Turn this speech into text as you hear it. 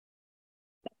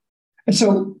And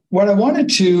so what I wanted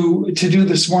to do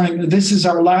this morning, this is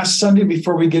our last Sunday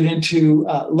before we get into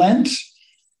Lent.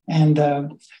 And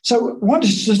so I wanted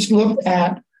to just look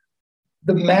at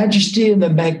the majesty and the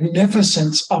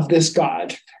magnificence of this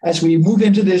God as we move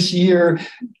into this year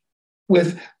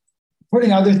with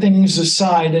putting other things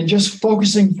aside and just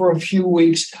focusing for a few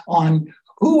weeks on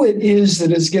who it is that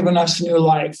has given us new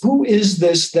life. Who is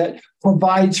this that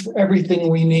provides for everything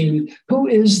we need? Who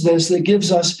is this that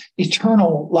gives us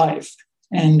eternal life?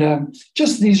 And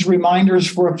just these reminders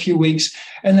for a few weeks.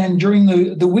 And then during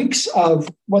the weeks of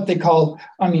what they call,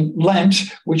 Lent,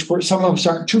 which some of us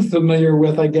aren't too familiar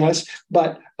with, I guess,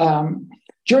 but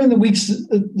during the weeks,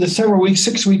 the several weeks,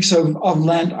 6 weeks of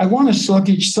Lent, I want us to look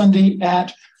each Sunday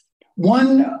at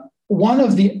one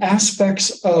of the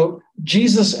aspects of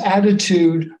Jesus'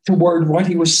 attitude toward what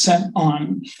he was sent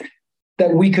on,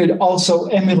 that we could also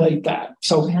emulate that.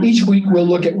 So each week we'll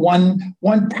look at one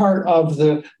part of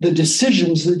the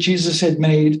decisions that Jesus had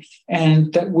made,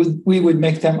 and that we would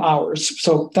make them ours.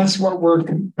 So that's what we're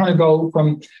going to go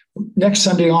from next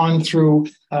Sunday on through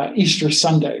Easter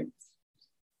Sunday.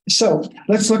 So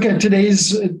let's look at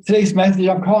today's message.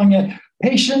 I'm calling it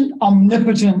Patient,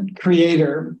 Omnipotent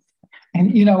Creator.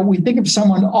 And, we think of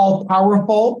someone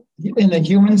all-powerful in the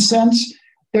human sense.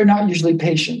 They're not usually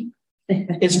patient.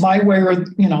 It's my way or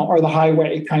the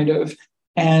highway kind of.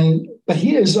 But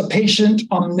he is a patient,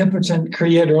 omnipotent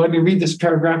creator. Let me read this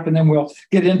paragraph and then we'll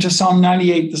get into Psalm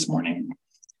 98 this morning.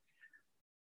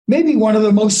 Maybe one of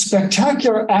the most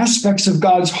spectacular aspects of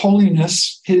God's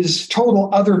holiness, his total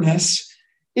otherness,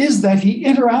 is that he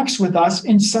interacts with us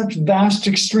in such vast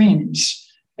extremes.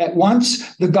 At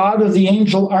once, the God of the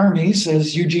angel armies,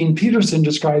 as Eugene Peterson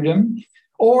described him,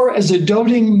 or as a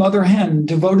doting mother hen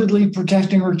devotedly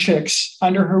protecting her chicks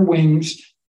under her wings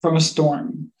from a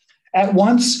storm. At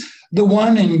once, the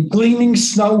one in gleaming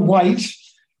snow white,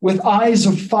 with eyes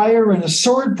of fire and a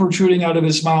sword protruding out of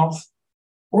his mouth,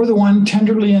 or the one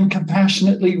tenderly and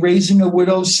compassionately raising a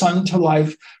widow's son to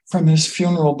life from his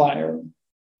funeral bier.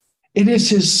 It is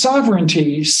his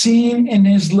sovereignty seen in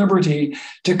his liberty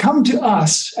to come to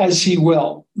us as he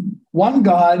will. One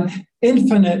God,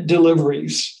 infinite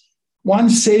deliveries. One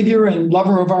Savior and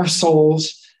lover of our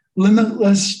souls,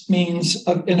 limitless means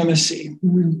of intimacy.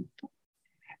 Mm-hmm.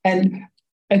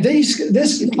 And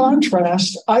this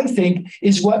contrast, I think,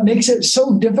 is what makes it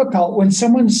so difficult when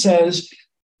someone says,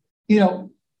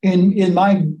 in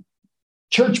my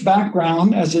church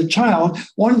background as a child,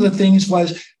 one of the things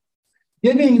was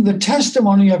giving the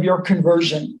testimony of your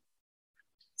conversion.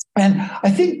 And I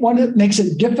think what makes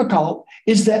it difficult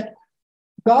is that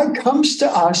God comes to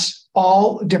us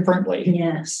all differently.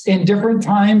 Yes. In different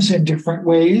times, in different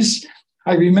ways.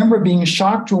 I remember being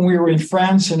shocked when we were in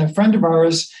France and a friend of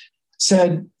ours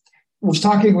was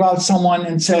talking about someone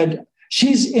and said,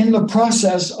 she's in the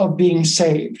process of being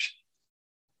saved.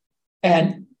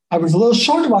 And I was a little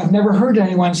shocked. I've never heard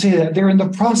anyone say that. They're in the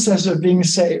process of being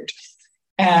saved.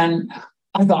 And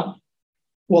I thought,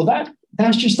 well,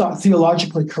 that's just not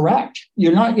theologically correct.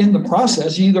 You're not in the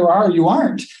process. You either are or you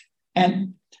aren't.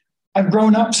 And I've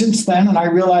grown up since then, and I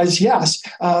realize, yes,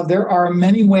 there are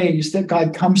many ways that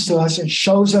God comes to us and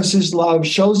shows us his love,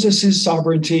 shows us his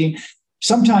sovereignty.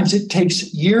 Sometimes it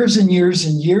takes years and years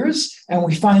and years, and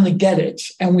we finally get it.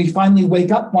 And we finally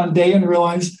wake up one day and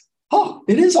realize, oh,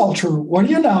 it is all true. What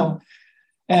do you know?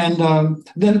 And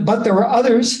but there are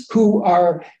others who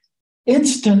are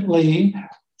instantly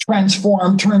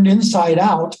transformed, turned inside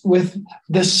out with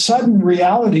this sudden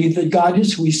reality that God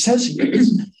is who he says he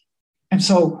is. And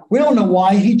so we don't know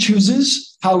why he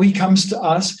chooses, how he comes to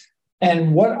us,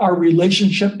 and what our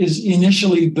relationship is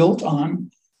initially built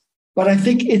on. But I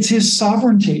think it's his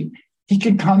sovereignty. He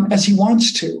can come as he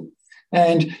wants to.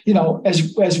 And,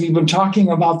 as we've been talking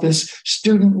about this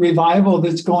student revival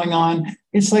that's going on,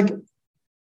 it's like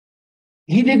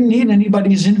he didn't need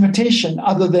anybody's invitation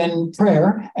other than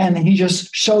prayer, and he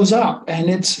just shows up. And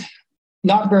it's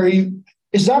not very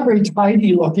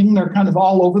tidy looking. They're kind of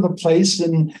all over the place,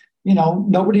 and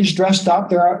nobody's dressed up.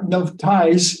 There are no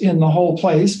ties in the whole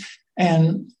place.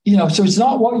 And, so it's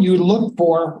not what you look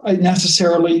for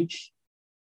necessarily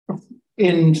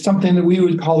in something that we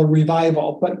would call a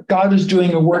revival, but God is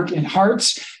doing a work in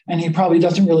hearts, and he probably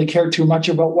doesn't really care too much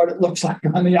about what it looks like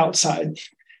on the outside.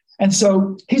 And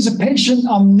so he's a patient,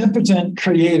 omnipotent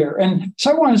creator. And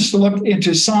so I want us to look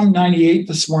into Psalm 98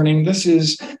 this morning. This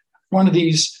is one of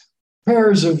these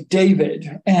prayers of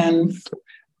David, and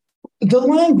the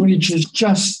language is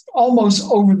just almost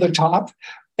over the top.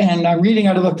 And I'm reading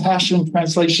out of the Passion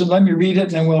Translation. Let me read it,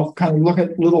 and then we'll kind of look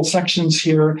at little sections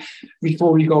here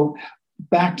before we go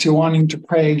back to wanting to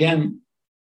pray again.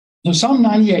 So Psalm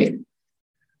 98.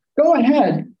 Go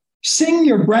ahead, sing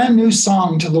your brand new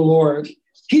song to the Lord.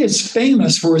 He is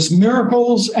famous for his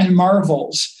miracles and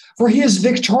marvels, for he is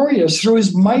victorious through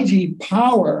his mighty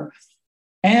power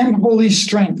and holy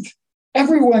strength.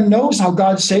 Everyone knows how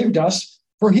God saved us,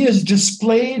 for he has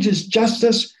displayed his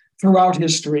justice throughout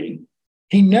history.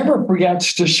 He never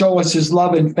forgets to show us his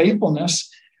love and faithfulness,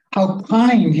 how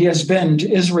kind he has been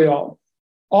to Israel.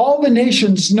 All the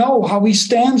nations know how he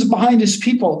stands behind his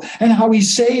people and how he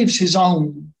saves his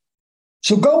own.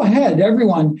 So go ahead,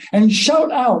 everyone, and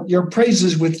shout out your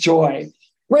praises with joy.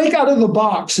 Break out of the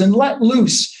box and let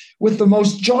loose with the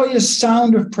most joyous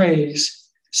sound of praise.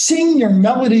 Sing your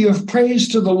melody of praise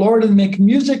to the Lord and make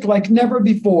music like never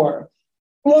before.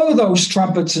 Blow those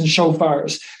trumpets and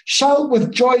shofars. Shout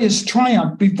with joyous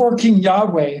triumph before King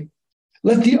Yahweh.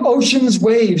 Let the ocean's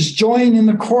waves join in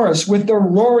the chorus with their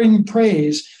roaring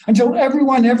praise until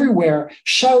everyone everywhere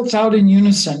shouts out in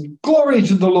unison, "Glory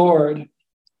to the Lord."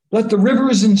 Let the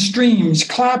rivers and streams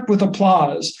clap with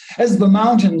applause as the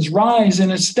mountains rise in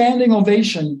a standing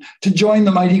ovation to join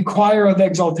the mighty choir of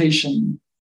exaltation.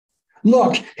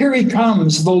 Look, here he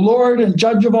comes, the Lord and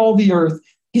judge of all the earth.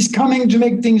 He's coming to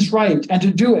make things right and to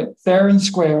do it fair and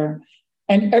square.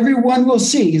 And everyone will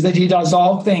see that he does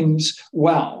all things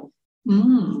well.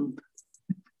 Mm.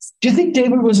 Do you think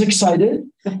David was excited?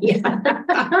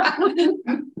 Yeah.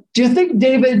 Do you think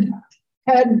David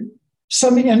had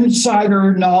some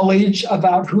insider knowledge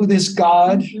about who this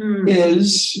God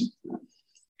is?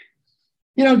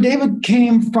 You know, David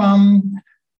came from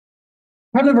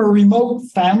kind of a remote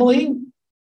family,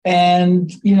 and,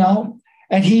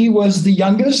 and he was the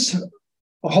youngest,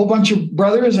 a whole bunch of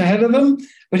brothers ahead of him,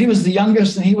 but he was the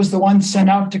youngest, and he was the one sent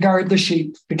out to guard the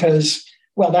sheep because,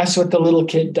 well, that's what the little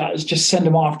kid does, just send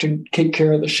him off to take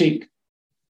care of the sheep.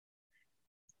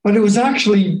 But it was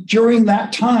actually during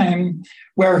that time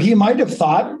where he might have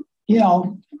thought,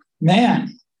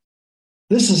 man,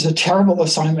 this is a terrible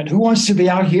assignment. Who wants to be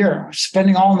out here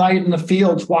spending all night in the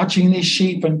fields watching these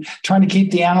sheep and trying to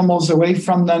keep the animals away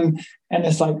from them? And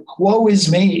it's like, woe is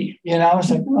me.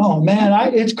 It's like, oh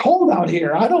man, it's cold out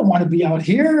here. I don't want to be out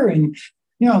here. And,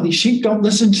 these sheep don't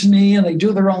listen to me and they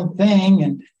do their own thing.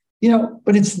 And,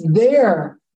 but it's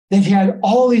there that he had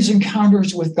all these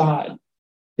encounters with God.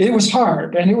 It was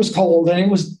hard and it was cold and it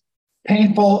was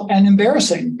painful and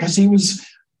embarrassing because he was,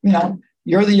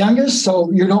 you're the youngest,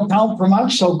 so you don't count for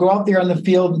much. So go out there in the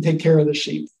field and take care of the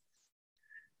sheep.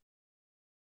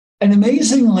 And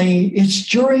amazingly, it's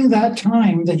during that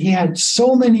time that he had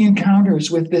so many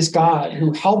encounters with this God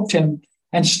who helped him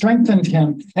and strengthened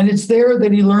him. And it's there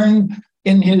that he learned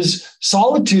in his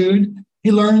solitude,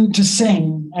 he learned to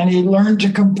sing and he learned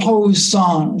to compose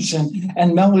songs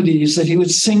and melodies that he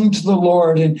would sing to the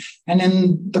Lord. And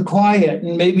in the quiet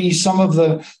and maybe some of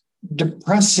the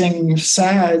depressing,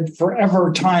 sad,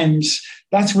 forever times,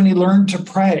 that's when he learned to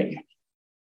pray.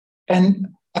 And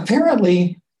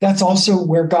apparently, that's also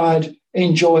where God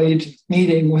enjoyed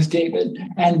meeting with David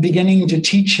and beginning to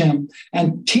teach him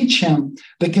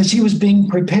because he was being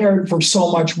prepared for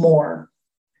so much more.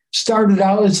 Started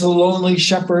out as the lonely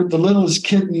shepherd, the littlest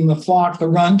kid in the flock, the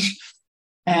runt,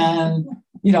 and,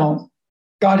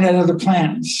 God had other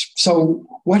plans. So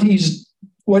what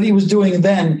he was doing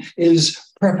then is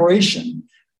preparation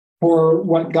for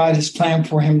what God has planned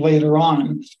for him later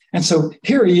on. And so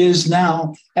here he is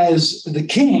now as the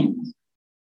king.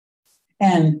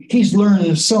 And he's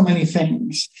learned so many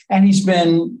things. And he's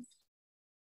been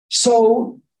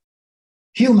so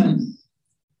human.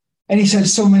 And he's had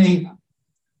so many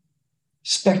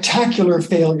spectacular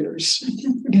failures,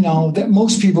 that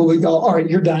most people would go, all right,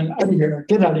 you're done, out of here,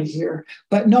 get out of here.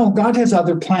 But no, God has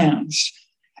other plans.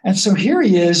 And so here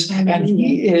he is, and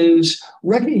he's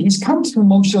come through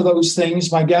most of those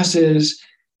things, my guess is,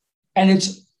 and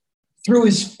it's through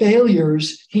his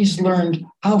failures, he's learned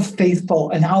how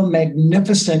faithful and how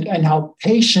magnificent and how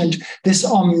patient this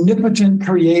omnipotent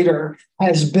creator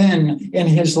has been in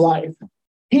his life.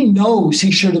 He knows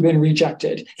he should have been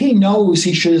rejected. He knows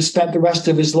he should have spent the rest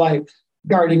of his life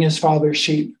guarding his father's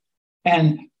sheep,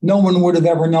 and no one would have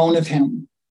ever known of him.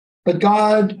 But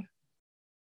God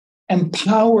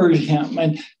empowered him.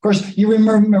 And of course, you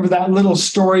remember that little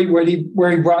story where he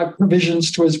brought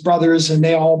provisions to his brothers and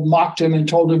they all mocked him and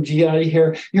told him to get out of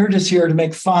here. You're just here to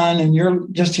make fun and you're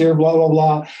just here, blah, blah,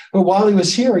 blah. But while he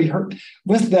was here, he heard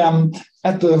with them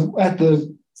at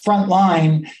the front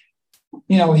line,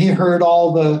 he heard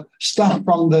all the stuff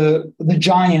from the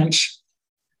giant.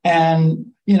 And,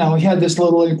 he had this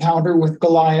little encounter with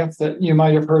Goliath that you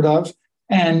might have heard of.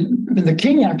 And the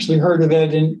king actually heard of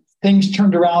it, and things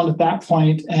turned around at that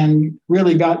point and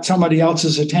really got somebody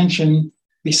else's attention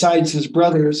besides his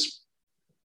brothers.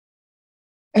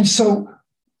 And so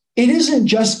it isn't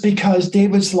just because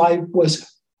David's life was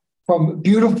from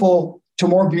beautiful to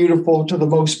more beautiful to the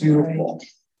most beautiful. Right.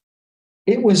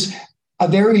 It was a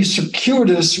very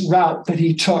circuitous route that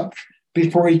he took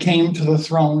before he came to the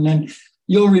throne. And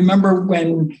you'll remember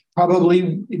when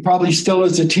probably still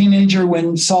as a teenager,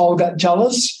 when Saul got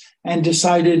jealous and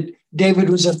decided David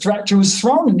was a threat to his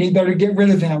throne and he better get rid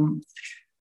of him.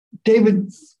 The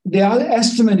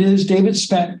estimate is David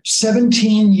spent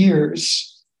 17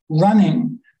 years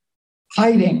running,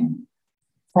 hiding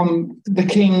from the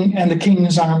king and the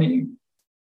king's army,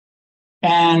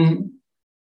 and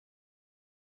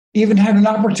even had an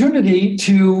opportunity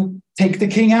to take the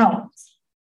king out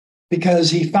because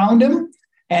he found him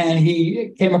and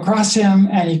he came across him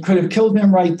and he could have killed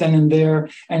him right then and there.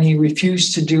 And he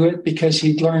refused to do it because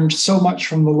he'd learned so much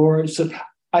from the Lord. He said,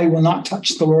 I will not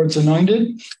touch the Lord's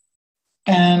anointed.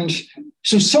 And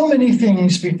so many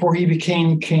things before he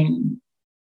became king.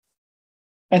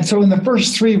 And so in the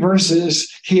first 3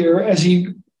 verses here, as he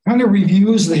kind of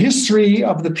reviews the history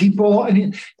of the people,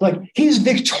 and he's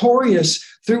victorious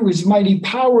through his mighty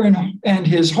power and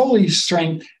his holy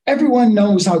strength. Everyone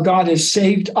knows how God has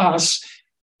saved us.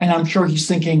 And I'm sure he's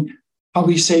thinking how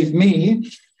he saved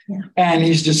me. Yeah. And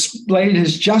he's displayed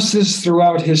his justice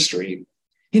throughout history.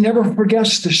 He never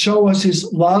forgets to show us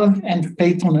his love and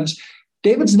faithfulness.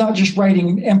 David's not just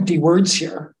writing empty words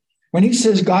here. When he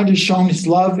says God has shown his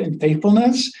love and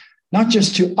faithfulness, not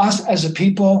just to us as a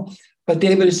people, but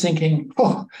David is thinking,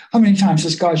 oh, how many times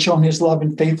has God shown his love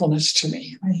and faithfulness to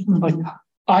me? Like,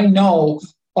 I know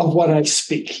of what I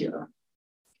speak here.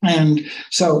 And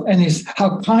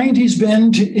how kind he's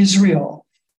been to Israel,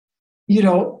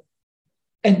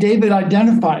 and David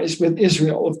identifies with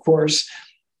Israel, of course,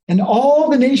 and all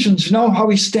the nations know how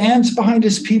he stands behind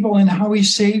his people and how he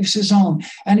saves his own.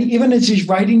 And even as he's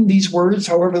writing these words,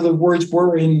 however the words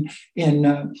were in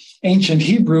ancient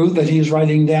Hebrew that he's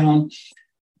writing down,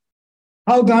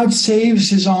 how God saves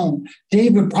his own.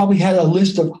 David probably had a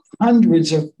list of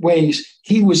hundreds of ways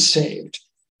he was saved.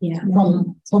 Yeah.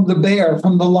 From the bear,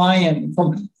 from the lion,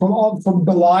 from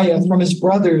Goliath, from his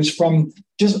brothers, from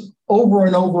just over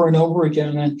and over and over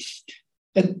again. And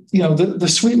the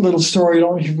sweet little story,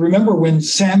 you remember when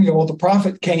Samuel, the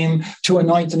prophet, came to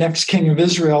anoint the next king of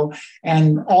Israel,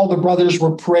 and all the brothers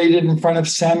were paraded in front of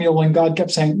Samuel, and God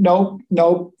kept saying, nope,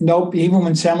 nope, nope. Even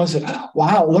when Samuel said,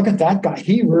 wow, look at that guy.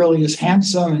 He really is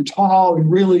handsome and tall,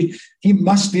 and really, he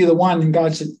must be the one. And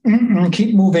God said,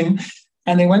 keep moving.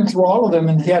 And they went through all of them,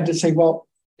 and he had to say, well,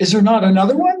 is there not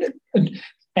another one?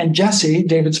 And Jesse,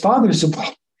 David's father, said,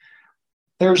 well,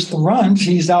 there's the runt.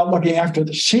 He's out looking after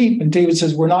the sheep. And David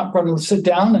says, we're not going to sit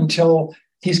down until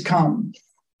he's come.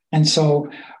 And so,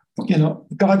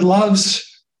 God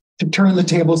loves to turn the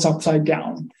tables upside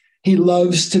down. He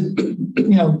loves to,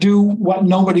 do what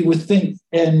nobody would think.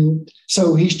 And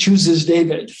so he chooses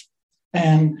David.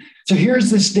 And so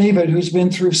here's this David who's been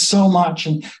through so much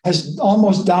and has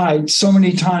almost died so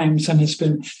many times and has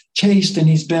been chased, and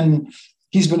he's been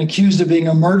accused of being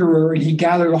a murderer. And he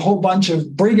gathered a whole bunch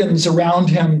of brigands around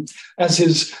him as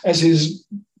his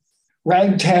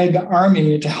ragtag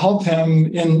army to help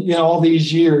him in all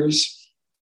these years.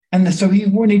 And so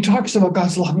when he talks about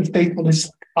God's love and faithfulness,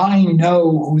 I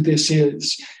know who this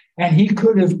is. And he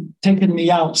could have taken me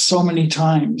out so many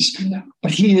times,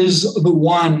 but he is the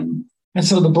one. And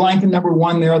so the blanket number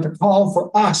 1 there, the call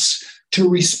for us to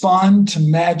respond to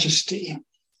majesty.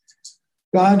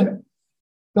 God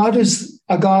is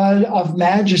a God of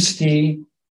majesty,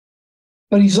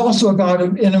 but he's also a God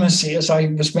of intimacy, as I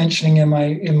was mentioning in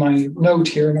my note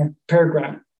here in a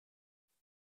paragraph.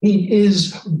 He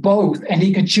is both, and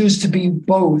he can choose to be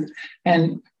both.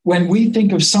 And when we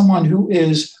think of someone who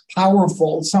is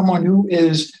powerful, someone who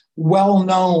is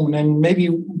well-known and maybe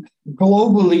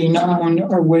globally known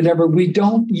or whatever, we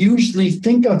don't usually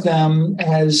think of them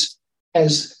as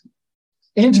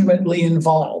intimately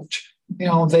involved.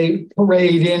 They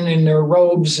parade in their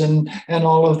robes and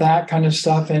all of that kind of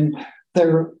stuff, and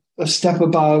they're a step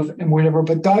above and whatever,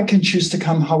 but God can choose to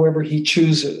come however he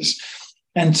chooses.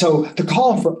 And so the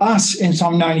call for us in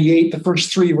Psalm 98, the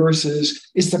first 3 verses,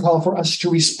 is the call for us to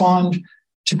respond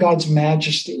to God's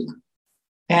majesty.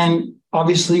 And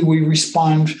obviously we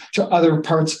respond to other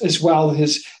parts as well,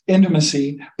 his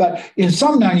intimacy. But in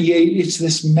Psalm 98, it's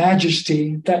this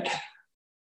majesty that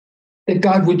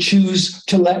God would choose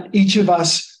to let each of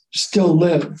us still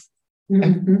live.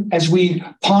 Mm-hmm. As we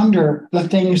ponder the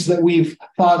things that we've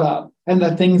thought of and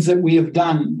the things that we have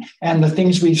done and the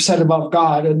things we've said about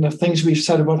God and the things we've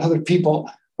said about other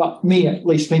people, but me at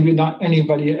least, maybe not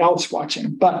anybody else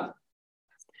watching, but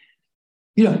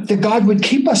that God would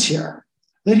keep us here.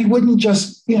 that he wouldn't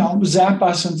just, zap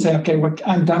us and say, okay,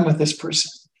 I'm done with this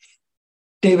person.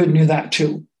 David knew that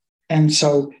too. And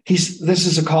so this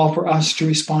is a call for us to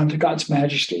respond to God's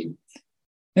majesty.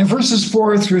 In verses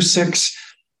 4-6,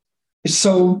 it's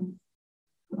so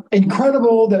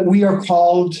incredible that we are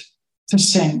called to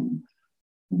sing.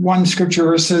 One scripture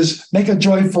verse says, make a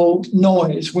joyful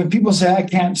noise. When people say, I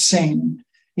can't sing,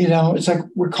 it's like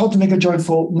we're called to make a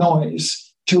joyful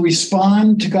noise, to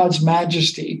respond to God's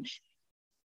majesty.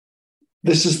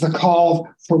 This is the call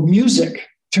for music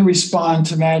to respond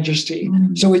to majesty.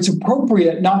 Mm-hmm. So it's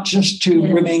appropriate not just to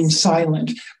remain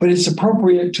silent, but it's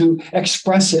appropriate to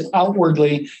express it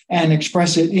outwardly and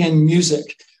express it in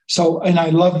music. So, and I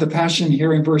love the passion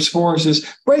here in verse 4. It says,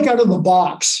 break out of the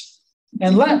box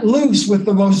and let loose with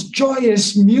the most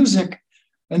joyous music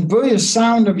and joyous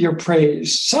sound of your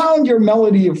praise. Sound your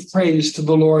melody of praise to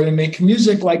the Lord and make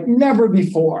music like never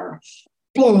before.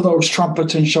 Blow those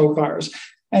trumpets and shofars.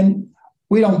 And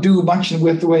we don't do much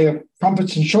with the way of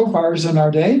trumpets and shofars in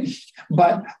our day,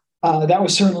 but that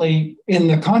was certainly in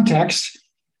the context.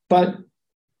 But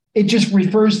it just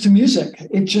refers to music.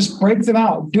 It just break them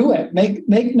out. Do it.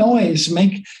 Make noise.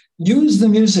 Use the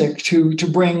music to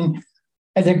bring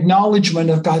an acknowledgement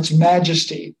of God's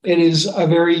majesty. It is a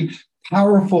very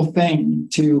powerful thing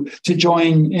to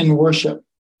join in worship.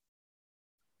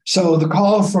 So the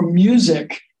call from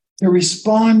music to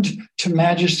respond to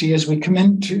majesty as we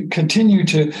continue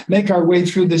to make our way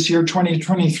through this year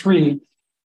 2023,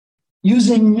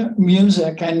 using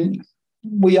music. And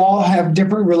we all have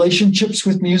different relationships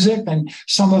with music, and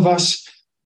some of us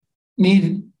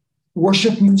need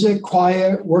worship music,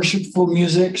 quiet, worshipful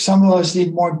music. Some of us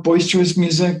need more boisterous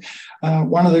music.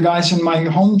 One of the guys in my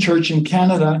home church in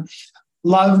Canada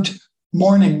loved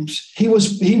mornings. He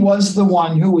was the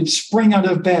one who would spring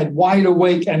out of bed wide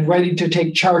awake and ready to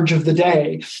take charge of the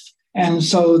day. And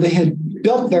so they had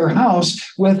built their house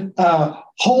with a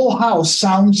whole house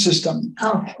sound system.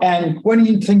 Oh. And one of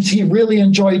the things he really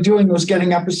enjoyed doing was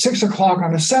getting up at 6 o'clock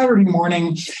on a Saturday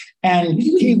morning, and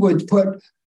he would put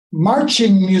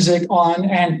marching music on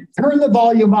and turn the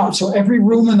volume up so every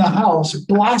room in the house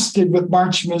blasted with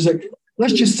march music.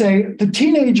 Let's just say the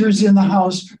teenagers in the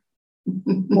house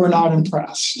were not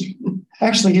impressed.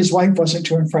 Actually, his wife wasn't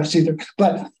too impressed either.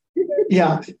 But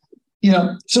yeah,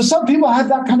 so some people have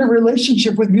that kind of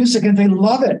relationship with music and they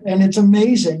love it and it's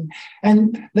amazing.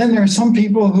 And then there are some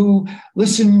people who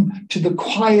listen to the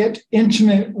quiet,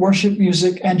 intimate worship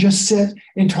music and just sit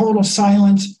in total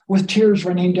silence with tears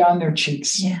running down their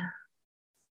cheeks. Yeah.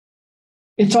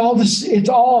 It's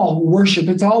all worship.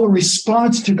 It's all a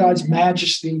response to God's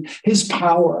majesty, his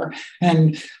power.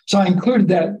 And so I included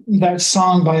that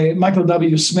song by Michael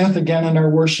W. Smith again in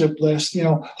our worship list.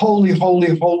 Holy,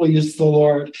 holy, holy is the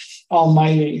Lord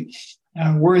Almighty,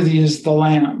 and worthy is the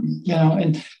Lamb.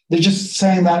 And they're just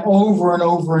saying that over and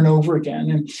over and over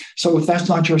again. And so if that's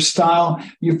not your style,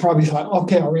 you've probably thought,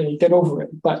 okay, already get over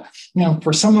it. But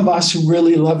for some of us who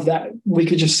really love that, we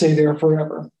could just stay there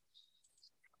forever.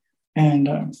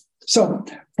 And so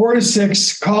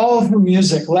 4-6, call for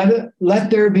music. Let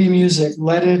there be music.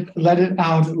 Let it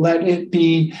out. Let it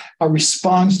be a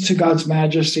response to God's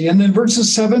majesty. And then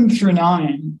verses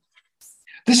 7-9,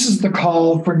 this is the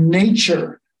call for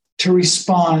nature to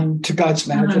respond to God's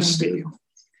majesty.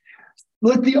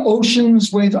 Let the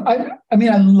oceans wave.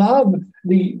 I love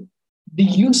the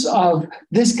use of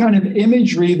this kind of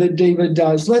imagery that David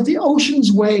does. Let the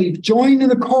oceans wave, join in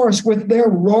the chorus with their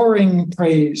roaring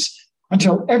praise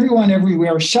until everyone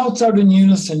everywhere shouts out in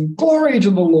unison, glory to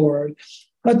the Lord.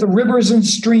 Let the rivers and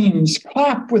streams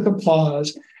clap with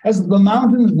applause as the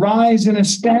mountains rise in a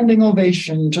standing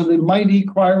ovation to the mighty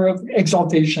choir of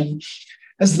exaltation.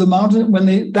 As the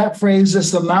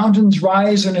mountains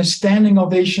rise in a standing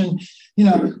ovation,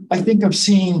 I think of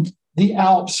seeing the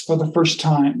Alps for the first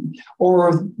time,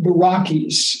 or the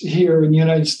Rockies here in the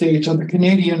United States, or the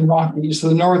Canadian Rockies,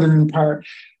 the northern part,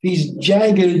 these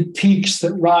jagged peaks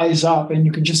that rise up. And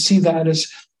you can just see that as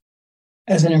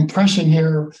an impression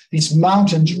here, these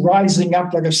mountains rising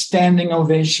up like a standing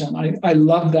ovation. I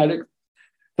love that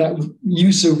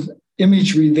use of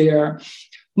imagery there.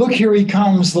 Look, here he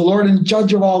comes, the Lord and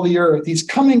judge of all the earth. He's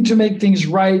coming to make things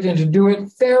right and to do it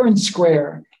fair and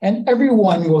square. And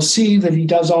everyone will see that he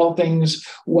does all things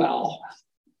well.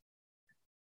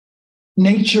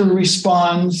 Nature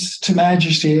responds to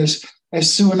majesty.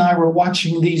 As Sue and I were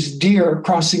watching these deer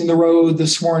crossing the road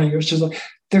this morning, it was just like,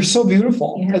 they're so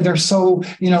beautiful. Yeah. They're so,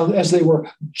 as they were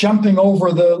jumping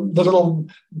over the little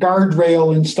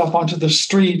guardrail and stuff onto the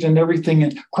street and everything,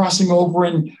 and crossing over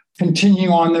and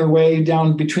continuing on their way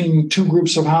down between two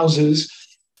groups of houses.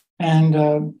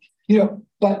 And,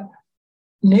 but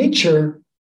nature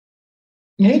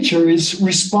nature is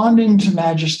responding to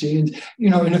majesty. And,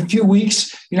 in a few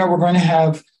weeks, we're going to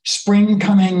have spring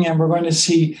coming, and we're going to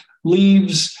see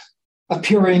leaves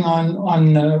appearing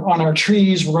on our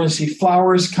trees. We're going to see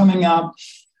flowers coming up.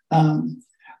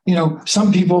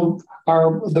 Some people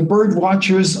are the bird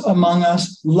watchers among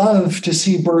us, love to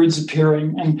see birds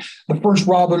appearing, and the first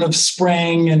robin of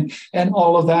spring and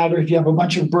all of that. Or if you have a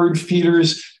bunch of bird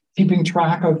feeders keeping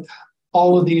track of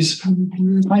all of these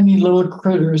tiny little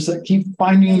critters that keep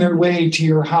finding their way to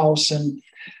your house. And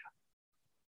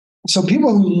so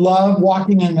people who love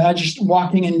walking in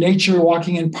nature,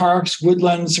 walking in parks,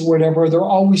 woodlands, or whatever, they're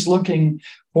always looking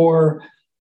for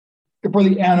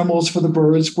the animals, for the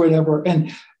birds, whatever.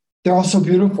 And they're also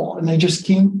beautiful, and they just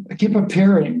keep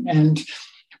appearing. And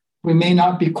we may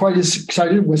not be quite as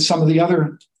excited with some of the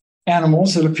other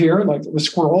animals that appear, like the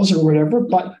squirrels or whatever,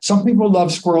 but some people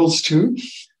love squirrels too.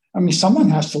 I mean, someone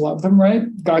has to love them, right?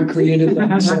 God created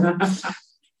them.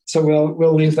 So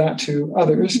we'll leave that to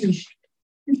others.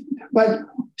 But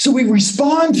so we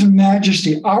respond to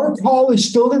majesty. Our call is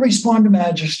still to respond to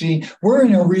majesty. We're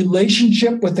in a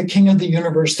relationship with the King of the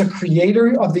universe, the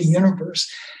creator of the universe.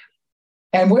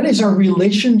 And what is our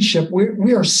relationship?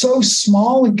 We are so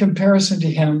small in comparison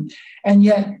to him, and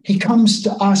yet he comes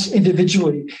to us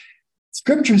individually.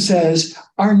 Scripture says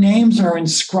our names are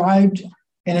inscribed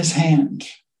in his hand.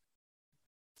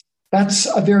 That's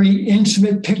a very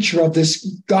intimate picture of this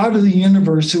God of the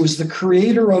universe, who is the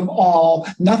creator of all.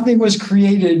 Nothing was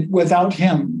created without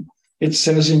him, it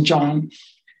says in John.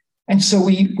 And so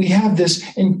we have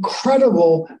this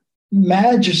incredible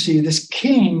majesty, this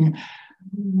king,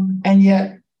 and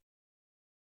yet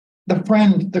the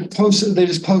friend that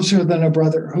is closer than a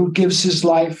brother, who gives his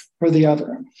life for the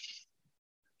other.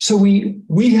 So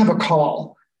we have a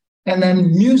call, and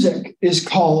then music is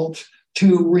called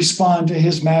to respond to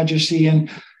his majesty. And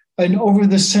over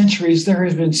the centuries, there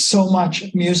has been so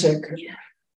much music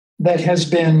that has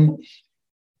been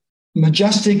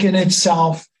majestic in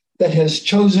itself, that has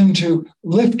chosen to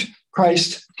lift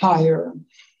Christ higher.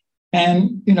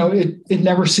 And, it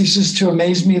never ceases to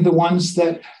amaze me, the ones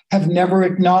that have never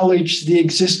acknowledged the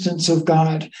existence of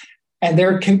God. And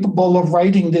they're capable of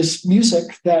writing this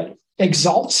music that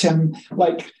exalts him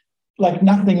like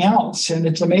nothing else. And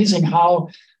it's amazing how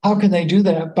can they do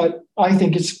that? But I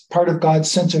think it's part of God's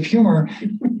sense of humor.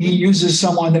 He uses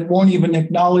someone that won't even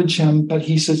acknowledge him, but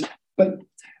he says, but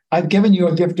I've given you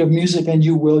a gift of music, and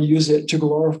you will use it to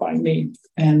glorify me.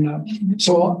 And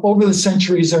so over the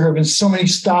centuries, there have been so many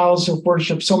styles of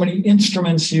worship, so many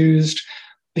instruments used,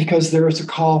 because there is a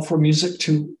call for music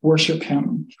to worship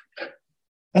him.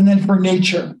 And then for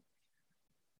nature,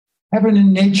 heaven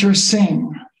and nature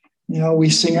sing. We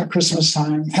sing at Christmas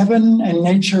time. Heaven and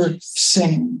nature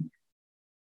sing.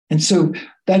 And so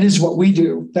that is what we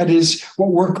do. That is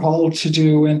what we're called to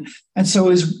do. And so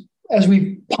as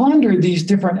we ponder these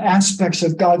different aspects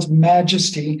of God's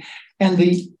majesty and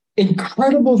the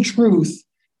incredible truth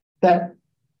that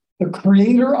the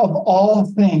creator of all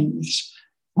things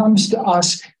comes to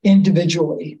us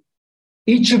individually,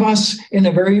 each of us in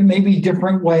a very maybe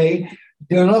different way,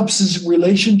 develops his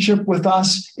relationship with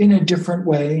us in a different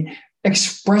way,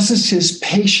 expresses his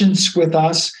patience with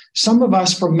us, some of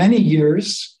us for many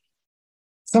years.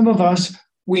 Some of us,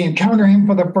 we encounter him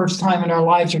for the first time and our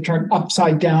lives are turned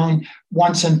upside down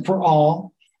once and for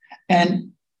all.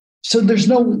 And so there's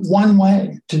no one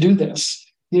way to do this.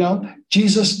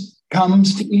 Jesus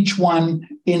comes to each one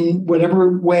in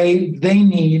whatever way they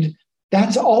need.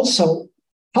 That's also,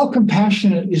 how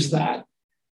compassionate is that?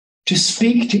 To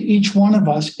speak to each one of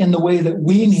us in the way that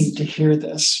we need to hear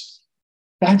this.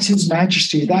 That's his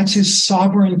majesty. That's his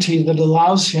sovereignty that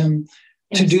allows him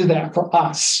to do that for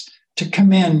us, to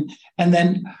come in. And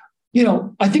then,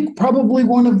 I think probably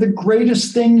one of the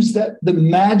greatest things that the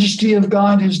majesty of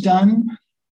God has done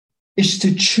is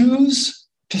to choose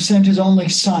to send his only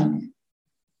son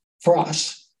for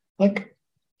us. Like,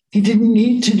 he didn't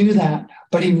need to do that,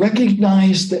 but he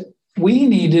recognized that we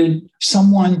needed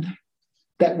someone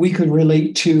that we could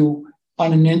relate to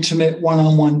on an intimate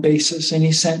one-on-one basis. And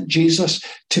he sent Jesus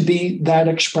to be that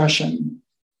expression.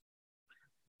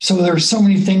 So there are so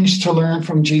many things to learn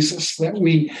from Jesus that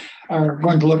we are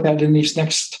going to look at in these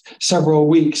next several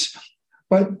weeks.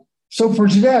 But so for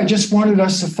today, I just wanted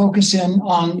us to focus in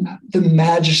on the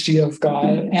majesty of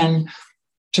God and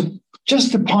to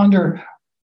ponder,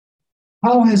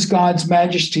 how has God's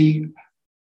majesty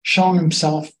shown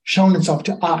itself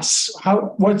to us?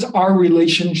 What's our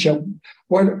relationship?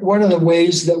 What are the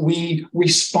ways that we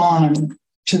respond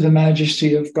to the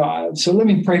majesty of God? So let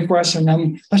me pray for us, and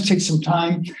then let's take some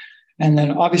time. And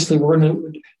then obviously we're going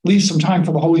to leave some time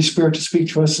for the Holy Spirit to speak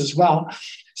to us as well.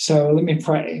 So let me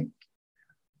pray.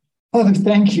 Father,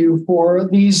 thank you for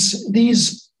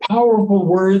these powerful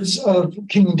words of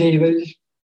King David,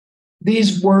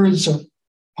 these words of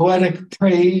poetic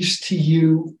praise to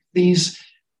you, these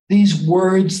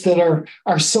words that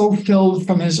are so filled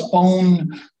from his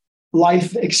own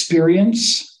life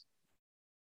experience,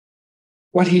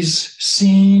 what he's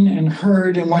seen and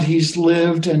heard and what he's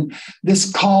lived, and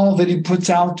this call that he puts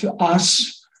out to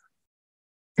us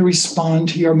to respond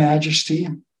to your majesty.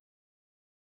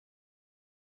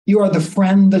 You are the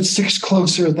friend that sticks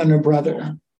closer than a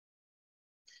brother,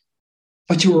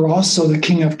 but you are also the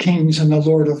King of Kings and the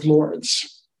Lord of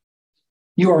Lords.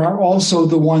 You are also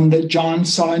the one that John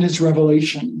saw in his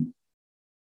revelation.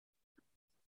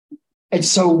 And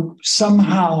so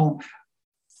somehow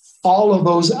all of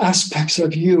those aspects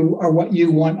of you are what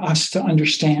you want us to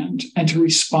understand and to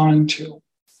respond to.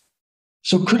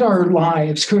 So could our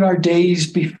lives, could our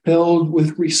days be filled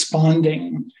with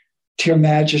responding to your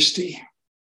majesty?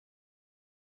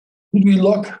 Could we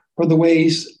look for the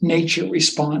ways nature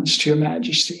responds to your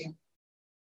majesty?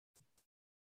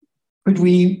 Could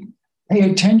we pay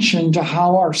attention to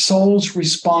how our souls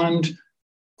respond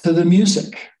to the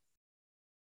music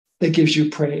that gives you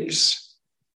praise?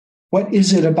 What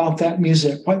is it about that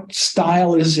music? What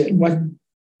style is it? What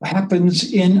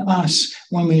happens in us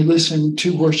when we listen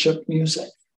to worship music?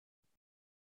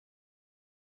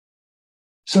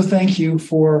 So thank you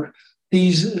for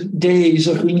these days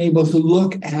of being able to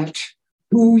look at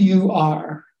who you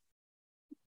are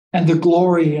and the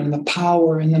glory and the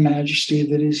power and the majesty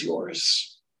that is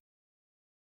yours.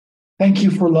 Thank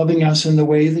you for loving us in the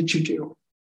way that you do.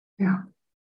 Yeah.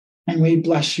 And we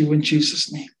bless you in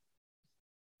Jesus' name.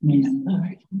 Amen. All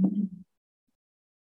right.